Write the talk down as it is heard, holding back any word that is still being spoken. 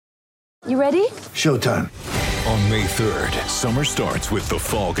You ready? Showtime. On May 3rd, summer starts with The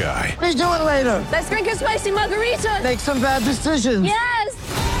Fall Guy. Let's do it later. Let's drink a spicy margarita. Make some bad decisions. Yes!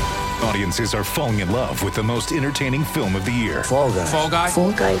 Audiences are falling in love with the most entertaining film of the year. Fall Guy. Fall Guy?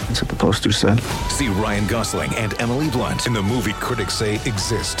 Fall Guy. That's what the poster said. See Ryan Gosling and Emily Blunt in the movie critics say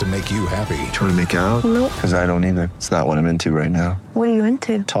exists to make you happy. Trying to make it out? Nope. Because I don't either. It's not what I'm into right now. What are you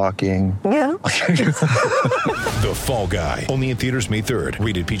into? Talking. Yeah. The Fall Guy. Only in theaters May 3rd.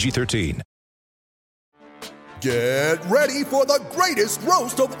 Rated PG-13. Get ready for the greatest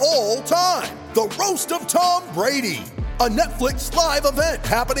roast of all time. The Roast of Tom Brady. A Netflix live event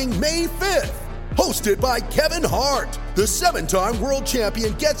happening May 5th. Hosted by Kevin Hart. The 7-time world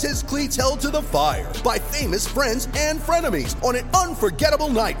champion gets his cleats held to the fire by famous friends and frenemies on an unforgettable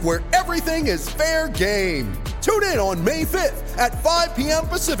night where everything is fair game. Tune in on May 5th at 5 p.m.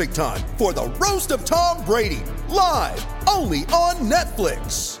 Pacific time for the Roast of Tom Brady. Live only on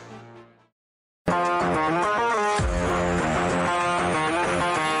Netflix.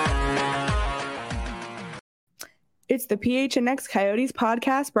 It's the PHNX Coyotes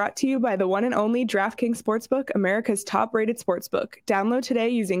podcast brought to you by the one and only DraftKings Sportsbook, America's top-rated sportsbook. Download today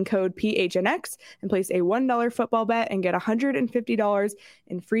using code PHNX and place a $1 football bet and get $150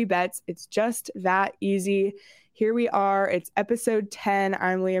 in free bets. It's just that easy. Here we are. It's episode 10.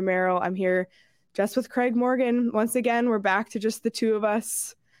 I'm Leah Merrill. I'm here just with Craig Morgan. Once again, we're back to just the two of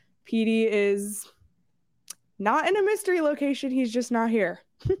us. PD is not in a mystery location. He's just not here.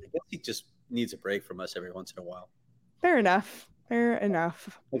 I guess he just needs a break from us every once in a while. Fair enough. Fair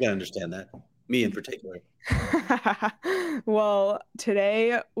enough. I can understand that. Me in particular. Well,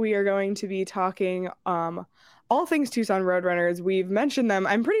 today we are going to be talking all things Tucson Roadrunners. We've mentioned them.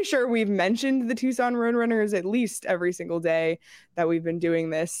 I'm pretty sure we've mentioned the Tucson Roadrunners at least every single day that we've been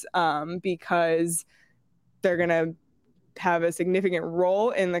doing this because they're going to have a significant role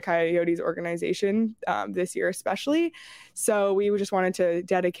in the Coyotes organization this year especially. So we just wanted to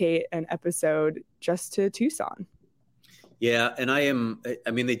dedicate an episode just to Tucson. Yeah, and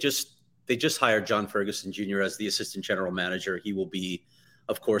they just hired John Ferguson Jr. as the assistant general manager. He will be,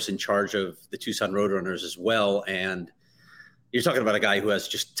 of course, in charge of the Tucson Roadrunners as well. And you're talking about a guy who has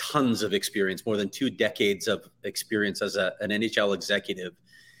just tons of experience, more than 2 decades of experience as an NHL executive.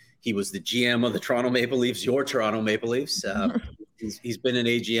 He was the GM of the Toronto Maple Leafs, your Toronto Maple Leafs. He's been an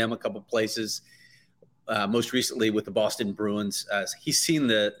AGM a couple places, most recently with the Boston Bruins. He's seen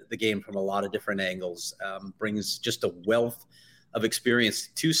the game from a lot of different angles, brings just a wealth of experience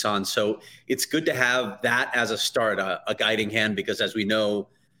to Tucson. So it's good to have that as a start, a guiding hand, because as we know,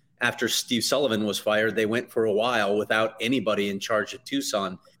 after Steve Sullivan was fired, they went for a while without anybody in charge of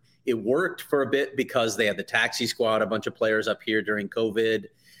Tucson. It worked for a bit because they had the taxi squad, a bunch of players up here during COVID.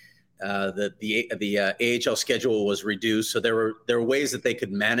 The AHL schedule was reduced, so there were ways that they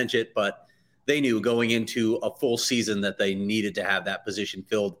could manage it, but they knew going into a full season that they needed to have that position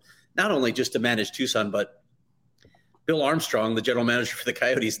filled, not only just to manage Tucson, but Bill Armstrong, the general manager for the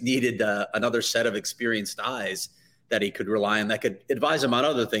Coyotes, needed another set of experienced eyes that he could rely on, that could advise him on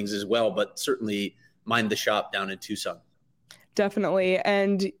other things as well, but certainly mind the shop down in Tucson. Definitely.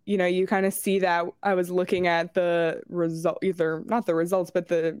 And, you kind of see that. I was looking at the result, not the results,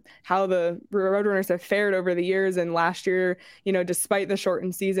 but how the Roadrunners have fared over the years. And last year, despite the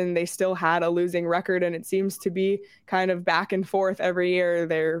shortened season, they still had a losing record. And it seems to be kind of back and forth every year.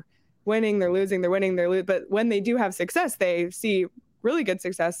 They're winning, they're losing, they're winning, they're losing. But when they do have success, they see really good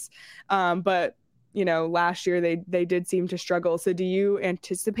success. But, last year they did seem to struggle. So do you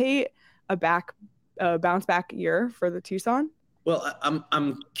anticipate a bounce back year for the Tucson? Well,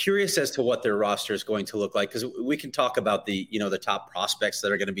 I'm curious as to what their roster is going to look like, because we can talk about the top prospects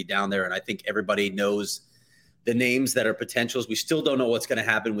that are going to be down there, and I think everybody knows the names that are potentials. We still don't know what's going to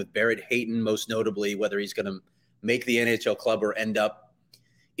happen with Barrett Hayton, most notably, whether he's going to make the NHL club or end up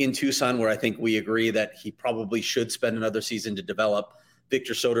in Tucson, where I think we agree that he probably should spend another season to develop.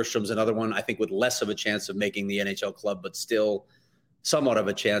 Victor Soderstrom's another one, I think, with less of a chance of making the NHL club, but still somewhat of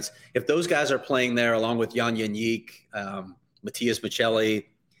a chance. If those guys are playing there, along with Jan Jeník, Matias Michelli,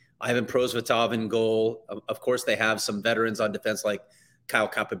 Ivan Prosvetov in goal. Of course, they have some veterans on defense like Kyle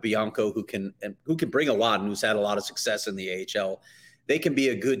Capobianco who can bring a lot and who's had a lot of success in the AHL. They can be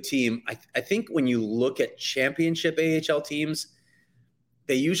a good team. I think when you look at championship AHL teams,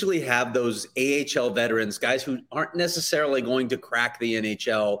 they usually have those AHL veterans, guys who aren't necessarily going to crack the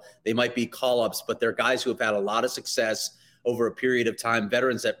NHL. They might be call-ups, but they're guys who have had a lot of success over a period of time,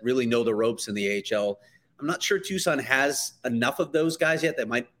 veterans that really know the ropes in the AHL. I'm not sure Tucson has enough of those guys yet. They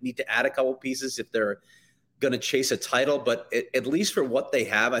might need to add a couple pieces if they're going to chase a title, but at least for what they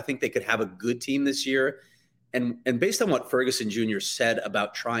have, I think they could have a good team this year. and based on what Ferguson Jr. said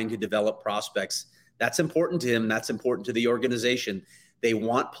about trying to develop prospects, that's important to him. That's important to the organization. They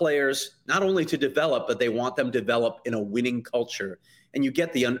want players not only to develop, but they want them to develop in a winning culture. And you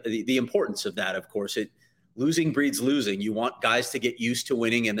get the importance of that, of course. Losing breeds losing. You want guys to get used to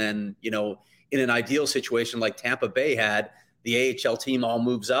winning. And then, in an ideal situation like Tampa Bay had, the AHL team all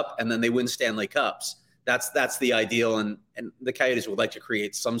moves up and then they win Stanley Cups. That's the ideal. And the Coyotes would like to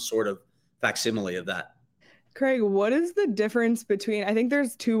create some sort of facsimile of that. Craig, what is the difference between, I think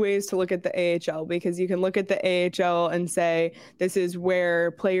there's two ways to look at the AHL, because you can look at the AHL and say, this is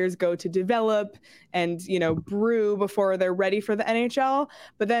where players go to develop and, brew before they're ready for the NHL.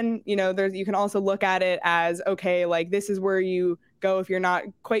 But then, you can also look at it as, okay, like this is where you go if you're not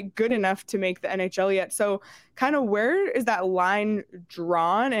quite good enough to make the NHL yet. So kind of where is that line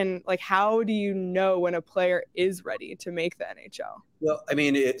drawn, and like, how do you know when a player is ready to make the NHL? Well, I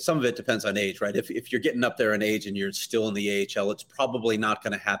mean, some of it depends on age, right? If you're getting up there in age and you're still in the AHL, it's probably not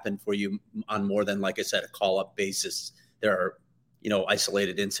going to happen for you on more than, like I said, a call-up basis. There are,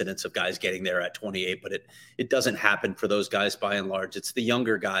 isolated incidents of guys getting there at 28, but it doesn't happen for those guys by and large. It's the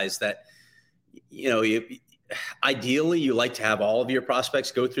younger guys that, ideally you like to have all of your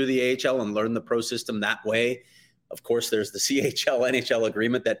prospects go through the AHL and learn the pro system that way. Of course, there's the CHL NHL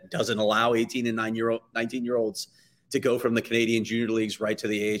agreement that doesn't allow 18 and 19-year-olds to go from the Canadian junior leagues right to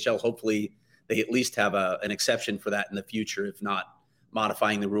the AHL. Hopefully they at least have an exception for that in the future, if not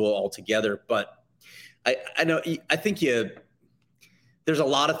modifying the rule altogether. But I think there's a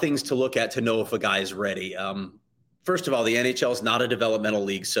lot of things to look at to know if a guy is ready. First of all, the NHL is not a developmental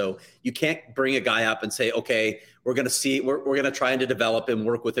league, so you can't bring a guy up and say, okay, we're going to try to develop him,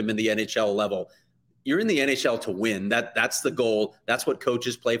 work with him in the NHL level. You're in the NHL to win. That's the goal. That's what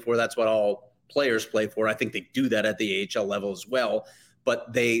coaches play for. That's what all players play for. I think they do that at the AHL level as well,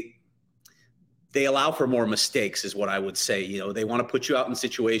 but they allow for more mistakes is what I would say. They want to put you out in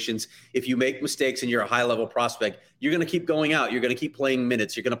situations. If you make mistakes and you're a high-level prospect, you're going to keep going out. You're going to keep playing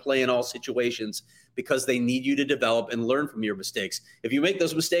minutes. You're going to play in all situations because they need you to develop and learn from your mistakes. If you make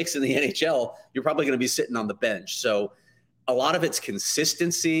those mistakes in the NHL, you're probably going to be sitting on the bench. So a lot of it's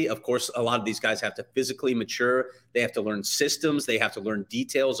consistency. Of course, a lot of these guys have to physically mature. They have to learn systems. They have to learn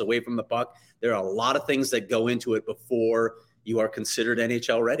details away from the puck. There are a lot of things that go into it before you are considered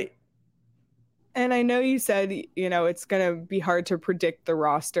NHL ready. And I know you said, it's going to be hard to predict the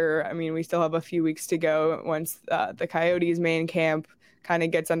roster. I mean, we still have a few weeks to go. Once the Coyotes main camp kind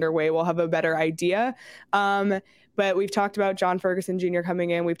of gets underway, we'll have a better idea. But we've talked about John Ferguson Jr.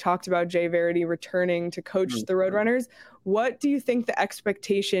 coming in. We've talked about Jay Verity returning to coach the Roadrunners. What do you think the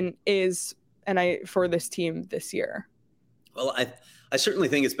expectation is for this team this year? Well, I certainly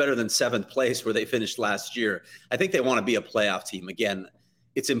think it's better than 7th place where they finished last year. I think they want to be a playoff team. Again,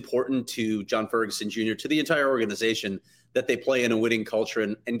 it's important to John Ferguson Jr., to the entire organization, that they play in a winning culture,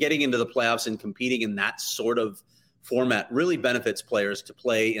 and getting into the playoffs and competing in that sort of format really benefits players to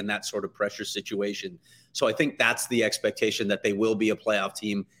play in that sort of pressure situation. So I think that's the expectation, that they will be a playoff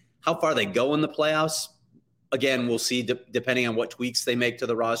team. How far they go in the playoffs, again, we'll see depending on what tweaks they make to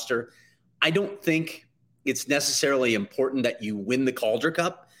the roster. I don't think it's necessarily important that you win the Calder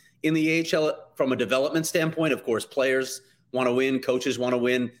Cup in the AHL from a development standpoint. Of course, players want to win, coaches want to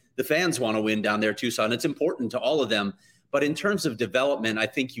win, the fans want to win down there too, Tucson. It's important to all of them. But in terms of development, I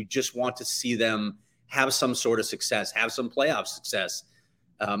think you just want to see them have some sort of success, have some playoff success,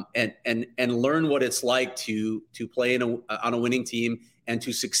 and learn what it's like to play on a winning team and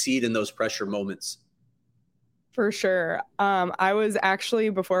to succeed in those pressure moments. For sure. I was actually,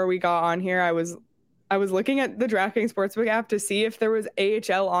 before we got on here, I was looking at the DraftKings Sportsbook app to see if there was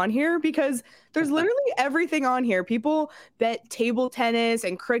AHL on here, because there's literally everything on here. People bet table tennis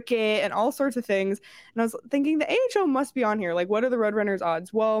and cricket and all sorts of things. And I was thinking the AHL must be on here. Like, what are the Roadrunners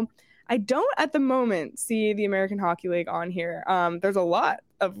odds? Well, I don't at the moment see the American Hockey League on here. There's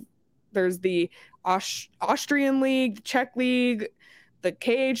the Austrian League, the Czech League, the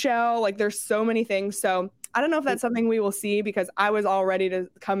KHL. Like, there's so many things. So I don't know if that's something we will see, because I was all ready to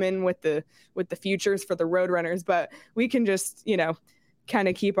come in with the futures for the Roadrunners, but we can just, kind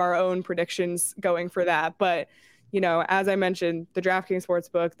of keep our own predictions going for that. But, as I mentioned, the DraftKings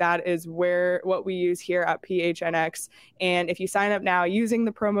Sportsbook, that is what we use here at PHNX. And if you sign up now using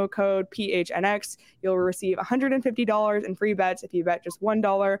the promo code PHNX, you'll receive $150 in free bets if you bet just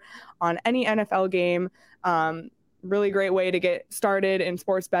 $1 on any NFL game. Really great way to get started in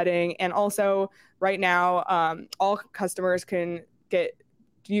sports betting. And also right now, all customers can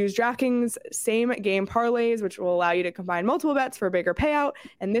use DraftKings same game parlays, which will allow you to combine multiple bets for a bigger payout.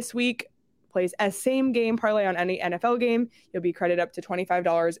 And this week, plays a same game parlay on any NFL game. You'll be credited up to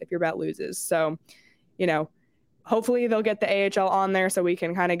 $25 if your bet loses. So, hopefully they'll get the AHL on there so we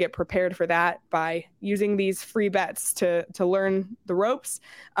can kind of get prepared for that by using these free bets to learn the ropes.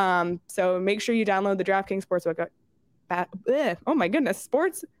 So make sure you download the DraftKings Sportsbook. Oh my goodness,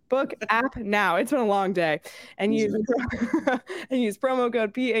 Sportsbook app now. It's been a long day. And use promo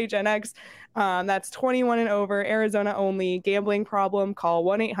code PHNX. That's 21 and over, Arizona only. Gambling problem, call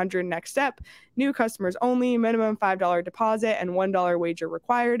 1-800-NEXT-STEP. New customers only. Minimum $5 deposit and $1 wager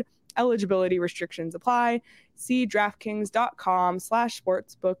required. Eligibility restrictions apply. See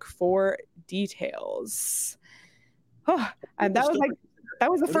DraftKings.com/sportsbook for details. And that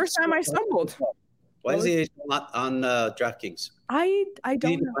was the first time I stumbled. Why is he not on DraftKings? I don't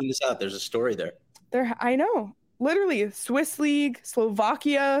need to know. find this out. There's a story there. I know. Literally, Swiss League,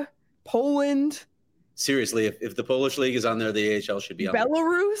 Slovakia, Poland. Seriously, if the Polish League is on there, the AHL should be on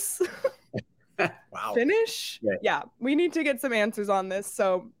Belarus. Wow. Finnish. Yeah, we need to get some answers on this.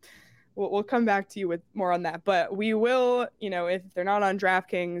 So we'll come back to you with more on that. But we will, if they're not on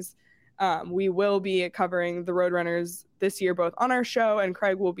DraftKings, we will be covering the Roadrunners this year, both on our show, and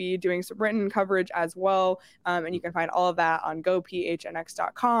Craig will be doing some written coverage as well. And you can find all of that on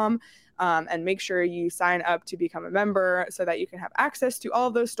gophnx.com. And make sure you sign up to become a member so that you can have access to all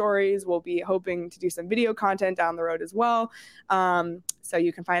of those stories. We'll be hoping to do some video content down the road as well. So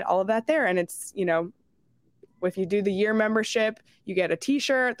you can find all of that there. And it's, if you do the year membership, you get a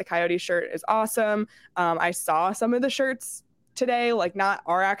t-shirt. The Coyote shirt is awesome. I saw some of the shirts today, like not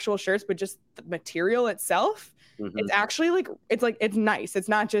our actual shirts, but just the material itself. Mm-hmm. It's actually it's nice. It's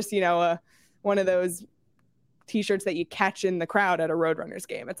not just, one of those t-shirts that you catch in the crowd at a Roadrunners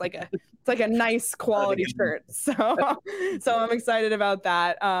game. It's like a nice quality shirt. So I'm excited about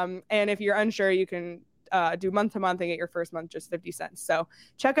that. And if you're unsure, you can do month to month and get your first month just 50 cents. So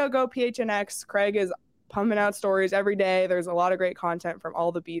check out GoPHNX. Craig is pumping out stories every day. There's a lot of great content from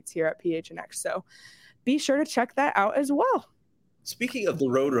all the beats here at PHNX. So be sure to check that out as well. Speaking of the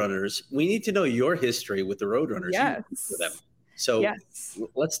Roadrunners, we need to know your history with the Roadrunners. Yes. So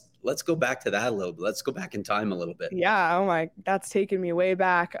let's go back to that a little bit. Let's go back in time a little bit. Yeah. Oh my, that's taken me way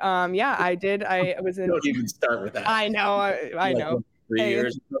back. I did. I was in. Don't even start with that. I know. I know. 3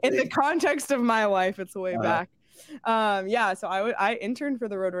 years. In the context of my life, it's way back. So I interned for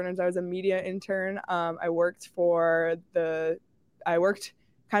the Roadrunners. I was a media intern. I worked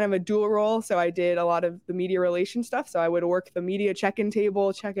kind of a dual role. So I did a lot of the media relation stuff. So I would work the media check-in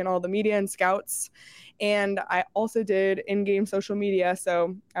table, check in all the media and scouts. And I also did in-game social media.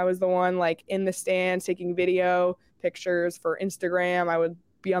 So I was the one in the stands taking video pictures for Instagram. I would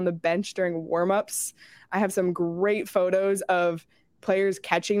be on the bench during warm-ups. I have some great photos of players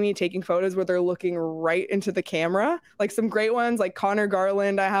catching me, taking photos where they're looking right into the camera. Some great ones, like Connor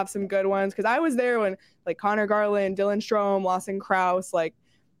Garland. I have some good ones because I was there when Connor Garland, Dylan Strome, Lawson Krause,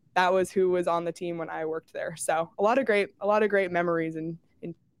 that was who was on the team when I worked there. So a lot of great memories. And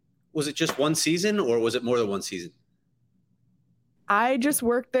was it just one season or was it more than one season? I just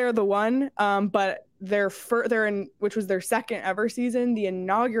worked there the one, but which was their second ever season, the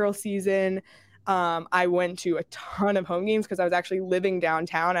inaugural season. I went to a ton of home games because I was actually living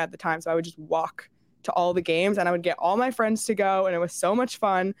downtown at the time. So I would just walk to all the games and I would get all my friends to go. And it was so much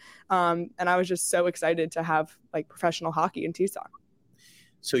fun. And I was just so excited to have professional hockey in Tucson.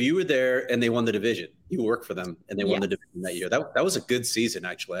 So you were there and they won the division. You worked for them and they won the division that year. That was a good season,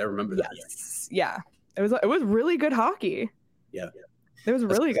 actually. I remember that. Yeah. It was really good hockey. Yeah. It was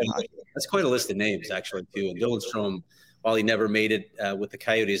really good hockey. That's quite a list of names, actually, too. And Dylan Strome, while he never made it with the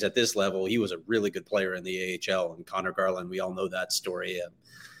Coyotes at this level, he was a really good player in the AHL. And Connor Garland, we all know that story.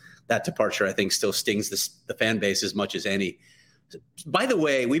 That departure, I think, still stings the fan base as much as any. By the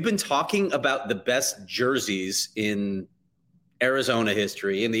way, we've been talking about the best jerseys in Arizona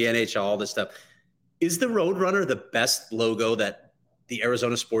history, in the NHL, all this stuff. Is the Roadrunner the best logo that the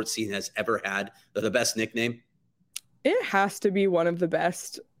Arizona sports scene has ever had? Or the best nickname? It has to be one of the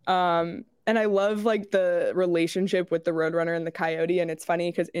best. And I love the relationship with the Roadrunner and the Coyote. And it's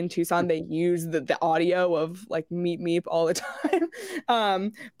funny because in Tucson, they use the audio of meep meep all the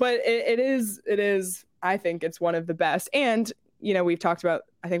time. But it is, I think it's one of the best. And, we've talked about,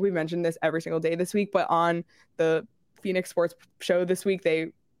 I think we've mentioned this every single day this week, but on the Phoenix Sports Show this week,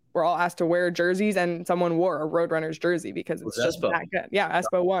 they were all asked to wear jerseys and someone wore a Roadrunners jersey because it's just that good. Yeah,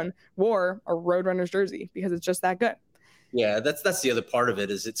 Espo wore a Roadrunners jersey because it's just that good. Yeah, that's the other part of it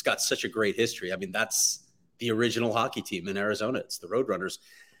is it's got such a great history. I mean, that's the original hockey team in Arizona. It's the Roadrunners.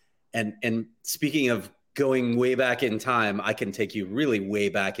 And speaking of going way back in time, I can take you really way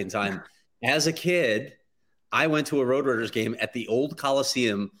back in time. As a kid, I went to a Roadrunners game at the old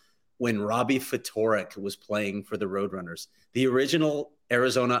Coliseum when Robbie Ftorek was playing for the Roadrunners. The original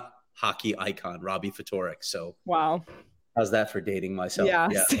Arizona hockey icon, Robbie Ftorek. So wow. How's that for dating myself? Yeah.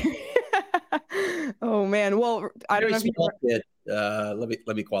 Oh man. Well, I don't know if you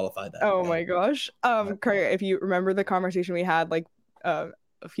let me qualify that. Oh my gosh. Craig, if you remember the conversation we had like a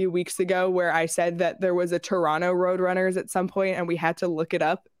few weeks ago where I said that there was a Toronto Roadrunners at some point and we had to look it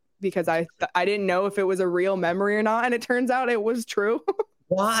up because I didn't know if it was a real memory or not, and it turns out it was true.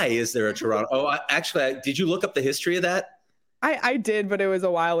 Why is there a Toronto? Oh, actually, did you look up the history of that? I did, but it was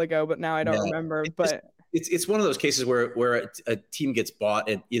a while ago, but now I don't remember. But it's one of those cases where a team gets bought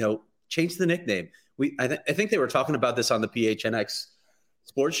and, change the nickname. I think they were talking about this on the PHNX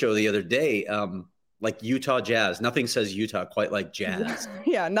sports show the other day. Like Utah Jazz. Nothing says Utah quite like Jazz.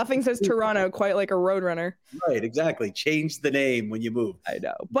 Yeah, nothing says Toronto quite like a Roadrunner. Right, exactly. Change the name when you move. I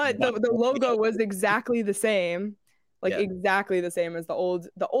know. But the logo was exactly the same. Exactly the same as the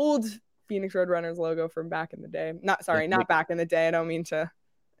old Phoenix Roadrunners logo from back in the day. Not back in the day. I don't mean to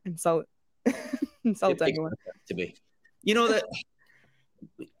insult anyone. To be. That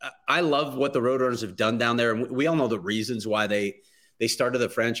I love what the Roadrunners have done down there, and we all know the reasons why they started the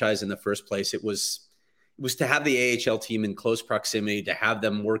franchise in the first place. It was to have the AHL team in close proximity, to have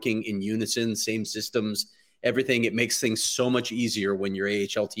them working in unison, same systems, everything. It makes things so much easier when your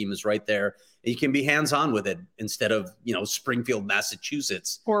AHL team is right there. And you can be hands-on with it instead of, Springfield,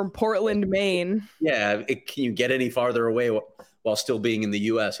 Massachusetts. Or Portland, Maine. Yeah. Can you get any farther away while still being in the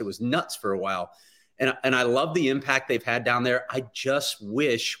U.S.? It was nuts for a while. And I love the impact they've had down there. I just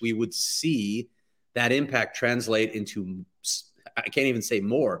wish we would see that impact translate into, I can't even say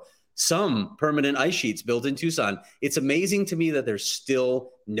more, some permanent ice sheets built in Tucson. It's amazing to me that there's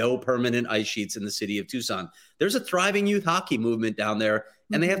still no permanent ice sheets in the city of Tucson. There's a thriving youth hockey movement down there,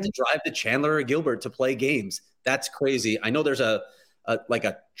 and they have to drive to Chandler or Gilbert to play games. That's crazy. I know there's a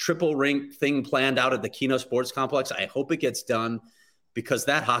triple rink thing planned out at the Keno Sports Complex. I hope it gets done because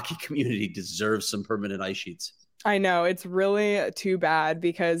that hockey community deserves some permanent ice sheets. I know. It's really too bad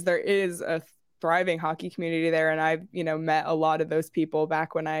because there is a thriving hockey community there. And I've, met a lot of those people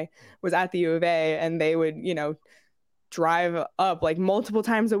back when I was at the U of A, and they would, drive up like multiple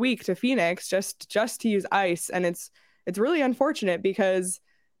times a week to Phoenix just to use ice. And it's really unfortunate because,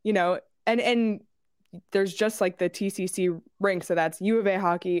 and there's just like the TCC rink. So that's U of A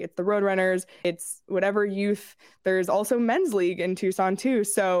hockey. It's the Roadrunners. It's whatever youth. There's also men's league in Tucson too.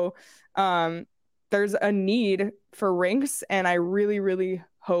 So there's a need for rinks. And I really, really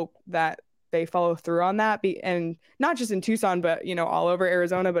hope that they follow through on that. And not just in Tucson, but, all over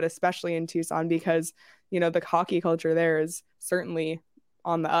Arizona, but especially in Tucson because, the hockey culture there is certainly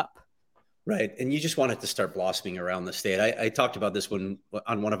on the up. Right. And you just want it to start blossoming around the state. I talked about this on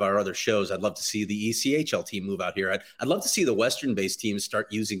one of our other shows. I'd love to see the ECHL team move out here. I'd love to see the Western-based teams start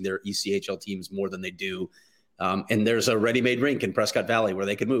using their ECHL teams more than they do. And there's a ready-made rink in Prescott Valley where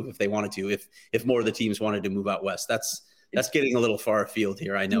they could move if they wanted to, if more of the teams wanted to move out west. That's getting a little far afield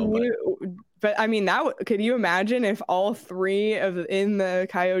here, I know. But I mean, could you imagine if all three in the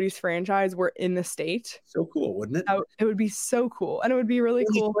Coyotes franchise were in the state? So cool, wouldn't it? It would be so cool. And it would be really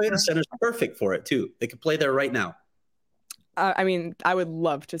cool. The center's perfect for it, too. They could play there right now. I mean, I would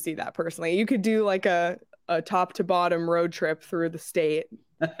love to see that personally. You could do like a top to bottom road trip through the state.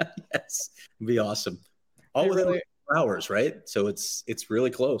 Yes, it'd be awesome. All within 4 hours, right? So it's really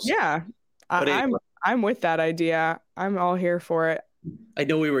close. Yeah, I'm with that idea. I'm all here for it. I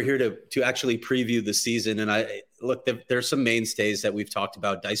know we were here to actually preview the season, and there's some mainstays that we've talked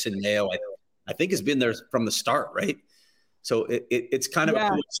about. Dyson Mayo, I think, has been there from the start, right? So it's kind of a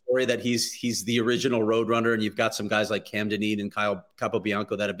cool story that he's the original Roadrunner, and you've got some guys like Cam Dineen and Kyle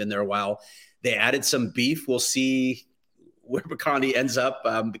Capobianco that have been there a while. They added some beef. We'll see where McConaughey ends up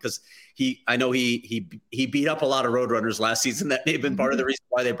because I know he beat up a lot of Roadrunners last season. That may have been part of the reason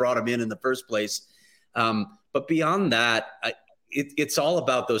why they brought him in the first place. But beyond that, it's all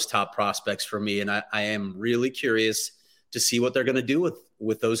about those top prospects for me. And I am really curious to see what they're going to do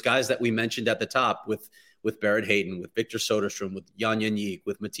with those guys that we mentioned at the top, with Barrett Hayton, with Victor Soderstrom, with Jan Jeník,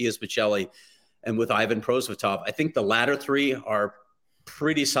 with Matthias Michelli, and with Ivan Prosvetov. I think the latter three are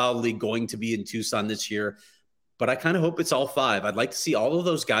pretty solidly going to be in Tucson this year, but I kind of hope it's all five. I'd like to see all of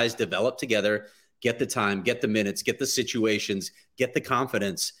those guys develop together, get the time, get the minutes, get the situations, get the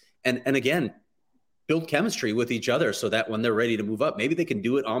confidence, and again, build chemistry with each other so that when they're ready to move up, maybe they can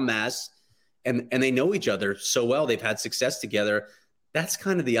do it en masse and they know each other so well. They've had success together. That's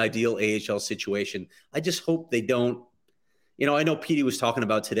kind of the ideal AHL situation. I just hope they don't, I know Petey was talking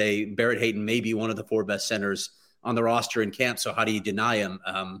about today, Barrett Hayton may be one of the 4 best centers on the roster in camp. So how do you deny him?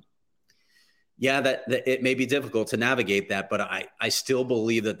 That it may be difficult to navigate that, but I still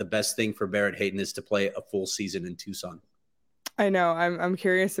believe that the best thing for Barrett Hayton is to play a full season in Tucson. I know. I'm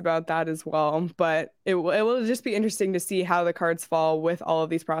curious about that as well, but it will just be interesting to see how the cards fall with all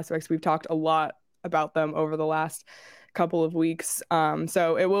of these prospects. We've talked a lot about them over the last couple of weeks.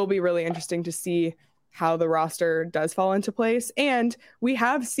 So it will be really interesting to see how the roster does fall into place. And we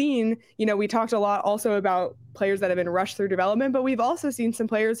have seen, we talked a lot also about players that have been rushed through development, but we've also seen some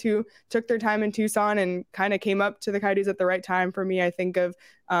players who took their time in Tucson and kind of came up to the Coyotes at the right time. For me, I think of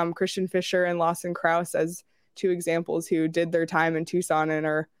Christian Fischer and Lawson Krause as two examples who did their time in Tucson and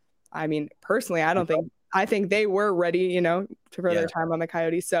are, personally, I think they were ready, for their time on the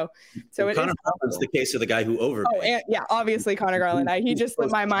Coyotes. So it Connor Garland's the case of the guy who overpaid. Oh, and obviously Connor Garland. He just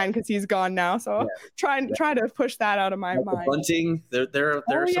slipped my mind because he's gone now. So try to push that out of my mind. Bunting, there are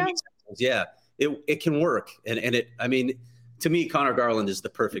some examples. Yeah, it can work, and to me, Connor Garland is the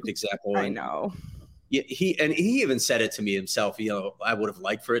perfect example. I know. He even said it to me himself. I would have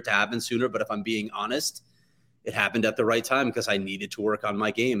liked for it to happen sooner, but if I'm being honest, it happened at the right time because I needed to work on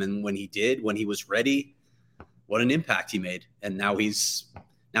my game, and when he was ready. What an impact he made. And now he's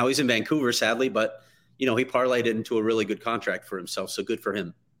in Vancouver, sadly, but he parlayed it into a really good contract for himself. So good for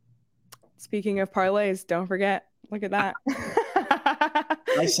him. Speaking of parlays, don't forget, look at that.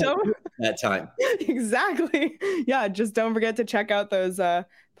 I said that time. Exactly. Yeah. Just don't forget to check out those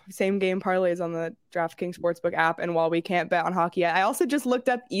same game parlays on the DraftKings Sportsbook app. And while we can't bet on hockey yet, I also just looked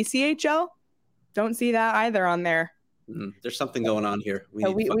up ECHL. Don't see that either on there. There's something going on here.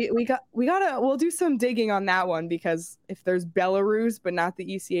 We'll do some digging on that one, because if there's Belarus but not the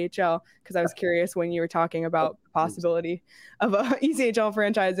ECHL, because I was curious when you were talking about the possibility of a ECHL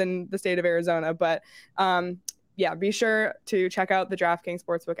franchise in the state of Arizona. But be sure to check out the DraftKings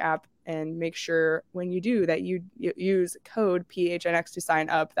Sportsbook app and make sure when you do that you use code PHNX to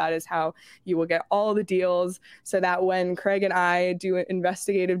sign up. That is how you will get all the deals, so that when Craig and I do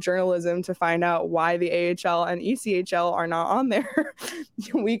investigative journalism to find out why the AHL and ECHL are not on there,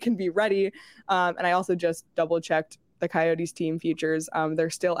 we can be ready. And I also just double checked the Coyotes team futures. They're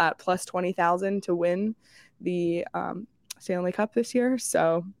still at plus 20,000 to win the Stanley Cup this year.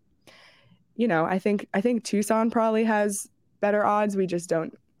 So, I think Tucson probably has better odds. We just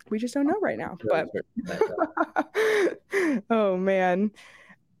don't know right now. But oh man,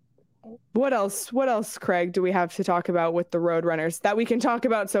 what else, Craig, do we have to talk about with the Roadrunners that we can talk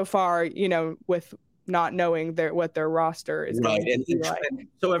about so far? With not knowing what their roster is right. Going to be like. And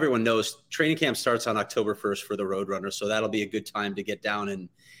so everyone knows, training camp starts on October 1st for the Roadrunners, so that'll be a good time to get down and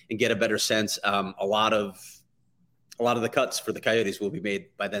get a better sense. A lot of the cuts for the Coyotes will be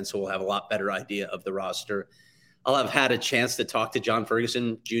made by then, so we'll have a lot better idea of the roster. I'll have had a chance to talk to John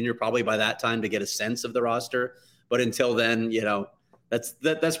Ferguson Jr. probably by that time to get a sense of the roster. But until then,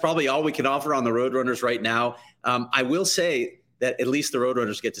 that's probably all we can offer on the Roadrunners right now. I will say that at least the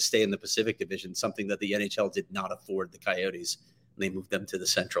Roadrunners get to stay in the Pacific Division, something that the NHL did not afford the Coyotes when they moved them to the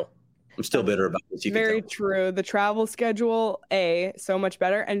Central. I'm still bitter about this. Very true. The travel schedule, A, so much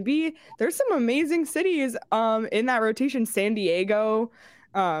better, and B, there's some amazing cities in that rotation. San Diego,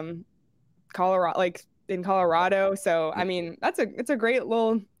 Colorado, in Colorado. So it's a great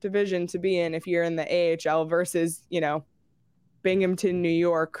little division to be in if you're in the AHL versus Binghamton, New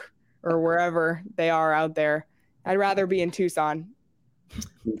York, or wherever they are out there. I'd rather be in Tucson.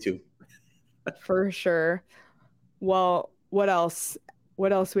 Me too. For sure. Well, what else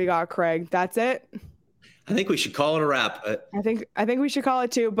we got, Craig? That's it. I think we should call it a wrap. I think we should call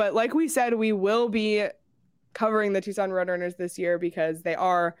it too. But like we said, we will be covering the Tucson Roadrunners this year because they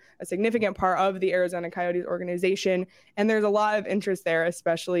are a significant part of the Arizona Coyotes organization, and there's a lot of interest there,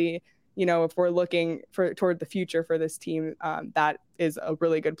 especially if we're looking toward the future for this team. That is a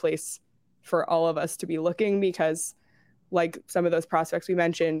really good place for all of us to be looking, because like some of those prospects we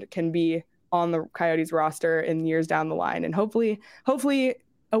mentioned can be on the Coyotes roster in years down the line, and hopefully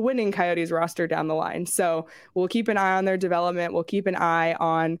a winning Coyotes roster down the line. So we'll keep an eye on their development. We'll keep an eye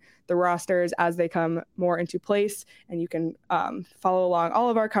on the rosters as they come more into place. And you can follow along all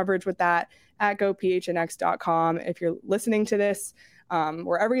of our coverage with that at gophnx.com. If you're listening to this,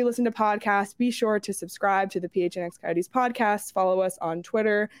 wherever you listen to podcasts, be sure to subscribe to the PHNX Coyotes podcast. Follow us on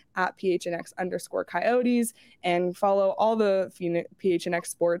Twitter at PHNX_Coyotes, and follow all the PHNX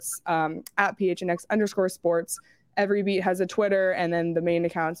sports at PHNX_sports. Every beat has a Twitter, and then the main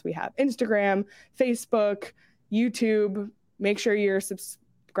accounts we have Instagram, Facebook, YouTube. Make sure you're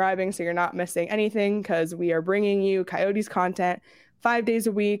subscribing so you're not missing anything, because we are bringing you Coyotes content 5 days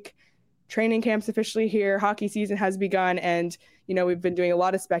a week. Training camp's officially here. Hockey season has begun, and we've been doing a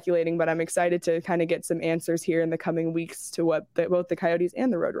lot of speculating, but I'm excited to kind of get some answers here in the coming weeks to what both the Coyotes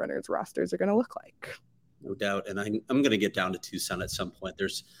and the Roadrunners rosters are going to look like. No doubt. And I'm going to get down to Tucson at some point.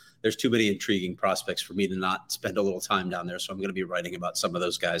 There's too many intriguing prospects for me to not spend a little time down there. So I'm going to be writing about some of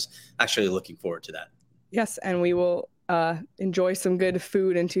those guys. Actually looking forward to that. Yes. And we will enjoy some good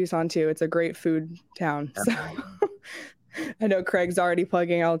food in Tucson too. It's a great food town. So I know Craig's already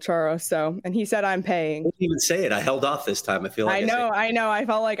plugging El Charro. And he said I'm paying. I didn't even say it. I held off this time. I feel like I know. I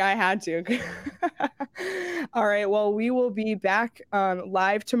felt like I had to. All right. Well, we will be back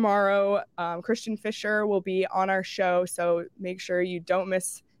live tomorrow. Christian Fischer will be on our show. So make sure you don't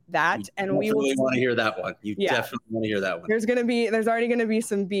miss that. And we will want to hear that one. You definitely want to hear that one. There's already going to be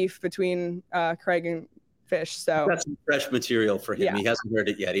some beef between Craig and Fish. So that's some fresh material for him. Yeah. He hasn't heard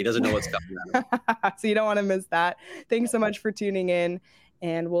it yet. He doesn't know what's coming out. So you don't want to miss that. Thanks so much for tuning in,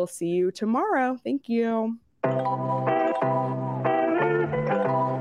 and we'll see you tomorrow. Thank you.